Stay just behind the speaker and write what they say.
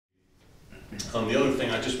The other thing,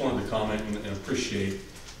 I just wanted to comment and appreciate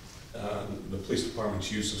the police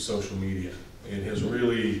department's use of social media. It has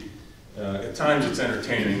really, at times it's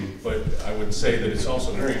entertaining, but I would say that it's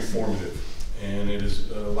also very informative, and it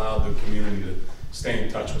has allowed the community to stay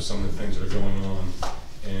in touch with some of the things that are going on.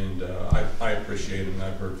 And I appreciate it, and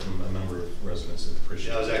I've heard from a number of residents that appreciate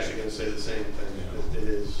it. Yeah, I was actually going to say the same thing.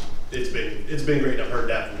 Yeah. It's been great. I've heard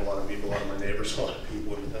that from a lot of people, a lot of my neighbors, a lot of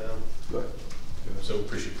people in town. Good. So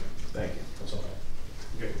appreciate that. Thank you. That's all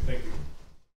I have. Okay, thank you.